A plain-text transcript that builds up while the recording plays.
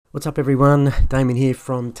What's up everyone, Damien here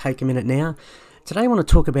from Take a Minute Now. Today I want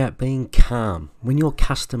to talk about being calm when your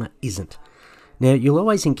customer isn't. Now you'll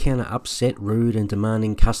always encounter upset, rude and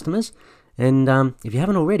demanding customers, and if you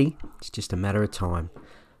haven't already, it's just a matter of time.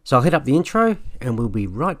 So I'll hit up the intro and we'll be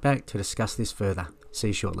right back to discuss this further. See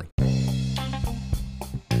you shortly.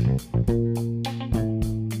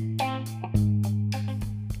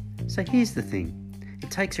 So here's the thing,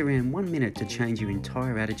 it takes around 1 minute to change your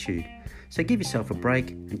entire attitude. So give yourself a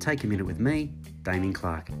break and take a minute with me, Damien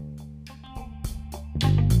Clark.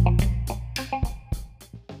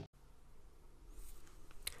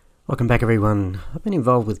 Welcome back everyone. I've been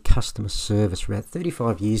involved with customer service for about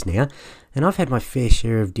 35 years now, and I've had my fair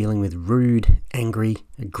share of dealing with rude, angry,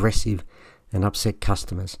 aggressive and upset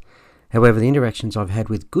customers. However, the interactions I've had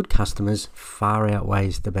with good customers far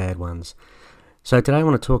outweighs the bad ones. So today I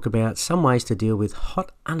want to talk about some ways to deal with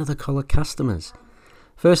hot under the collar customers.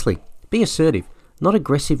 Firstly, be assertive, not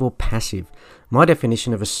aggressive or passive. My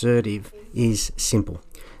definition of assertive is simple.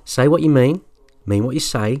 Say what you mean what you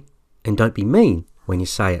say, and don't be mean when you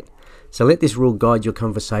say it. So let this rule guide your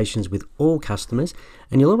conversations with all customers,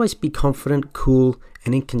 and you'll always be confident, cool,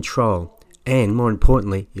 and in control. And more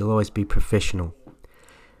importantly, you'll always be professional.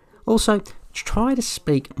 Also, try to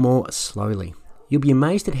speak more slowly. You'll be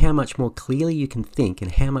amazed at how much more clearly you can think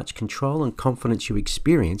and how much control and confidence you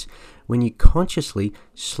experience when you consciously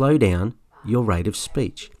slow down your rate of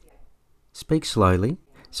speech. Speak slowly,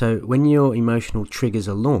 so when your emotional triggers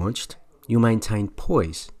are launched, you'll maintain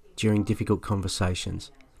poise during difficult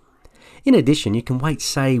conversations. In addition, you can wait,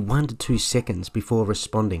 say, 1 to 2 seconds before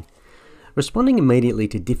responding. Responding immediately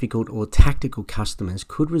to difficult or tactical customers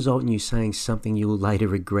could result in you saying something you will later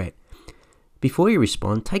regret. Before you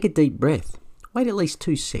respond, take a deep breath. Wait at least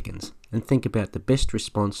 2 seconds and think about the best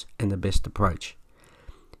response and the best approach.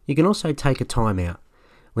 You can also take a time out.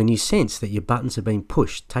 When you sense that your buttons are being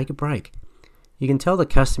pushed, take a break. You can tell the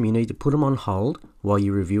customer you need to put them on hold while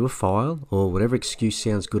you review a file or whatever excuse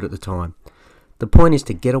sounds good at the time. The point is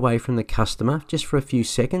to get away from the customer just for a few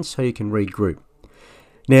seconds so you can regroup.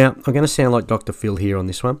 Now, I'm going to sound like Dr. Phil here on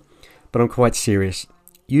this one, but I'm quite serious.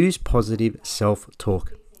 Use positive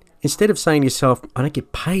self-talk. Instead of saying to yourself, I don't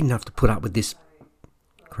get paid enough to put up with this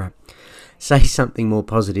crap, say something more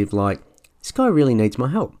positive like, this guy really needs my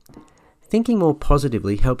help. Thinking more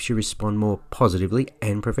positively helps you respond more positively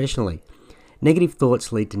and professionally. Negative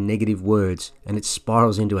thoughts lead to negative words, and it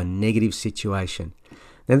spirals into a negative situation.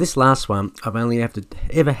 Now this last one, I've only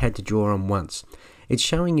ever had to draw on once. It's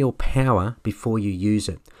showing your power before you use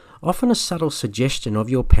it. Often a subtle suggestion of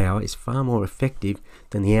your power is far more effective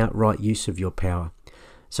than the outright use of your power.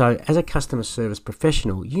 So as a customer service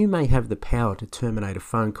professional, you may have the power to terminate a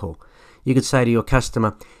phone call. You could say to your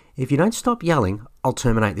customer, if you don't stop yelling, I'll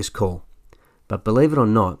terminate this call. But believe it or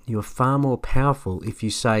not, you are far more powerful if you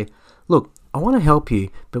say, look, I want to help you,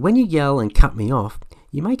 but when you yell and cut me off,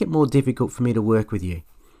 you make it more difficult for me to work with you.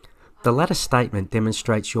 The latter statement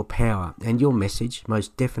demonstrates your power, and your message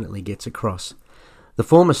most definitely gets across. The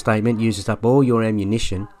former statement uses up all your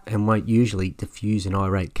ammunition and won't usually diffuse an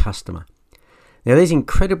irate customer. Now these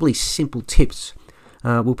incredibly simple tips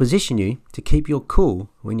will position you to keep your cool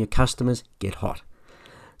when your customers get hot.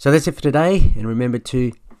 So that's it for today, and remember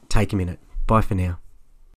to take a minute. Bye for now.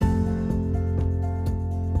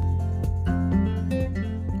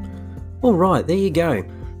 Alright, there you go.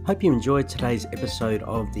 Hope you enjoyed today's episode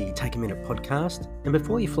of the Take a Minute podcast. And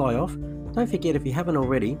before you fly off, don't forget, if you haven't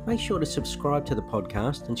already, make sure to subscribe to the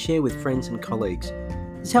podcast and share with friends and colleagues.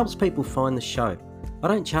 This helps people find the show. I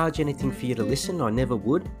don't charge anything for you to listen, I never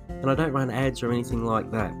would, and I don't run ads or anything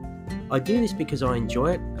like that. I do this because I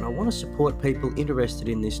enjoy it and I want to support people interested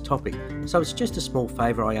in this topic, so it's just a small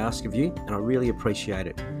favour I ask of you, and I really appreciate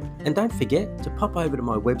it. And don't forget to pop over to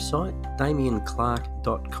my website,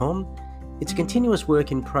 damienclark.com. It's a continuous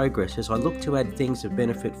work in progress as I look to add things of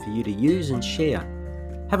benefit for you to use and share.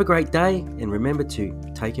 Have a great day, and remember to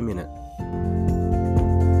take a minute.